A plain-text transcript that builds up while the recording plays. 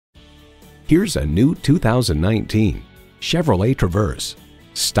Here's a new 2019 Chevrolet Traverse.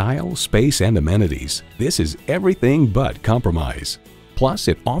 Style, space, and amenities. This is everything but compromise. Plus,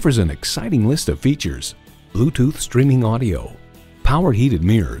 it offers an exciting list of features: Bluetooth streaming audio, power heated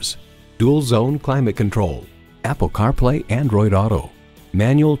mirrors, dual zone climate control, Apple CarPlay, Android Auto,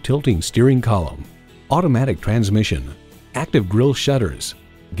 manual tilting steering column, automatic transmission, active grille shutters,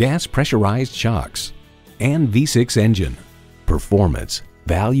 gas pressurized shocks, and V6 engine. Performance,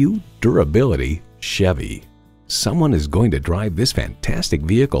 value, durability, Chevy. Someone is going to drive this fantastic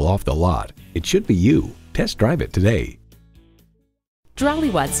vehicle off the lot. It should be you. Test drive it today.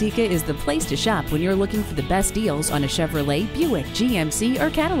 Dralle Watseka is the place to shop when you're looking for the best deals on a Chevrolet, Buick, GMC,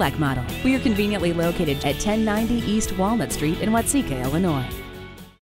 or Cadillac model. We are conveniently located at 1090 East Walnut Street in Watseka, Illinois.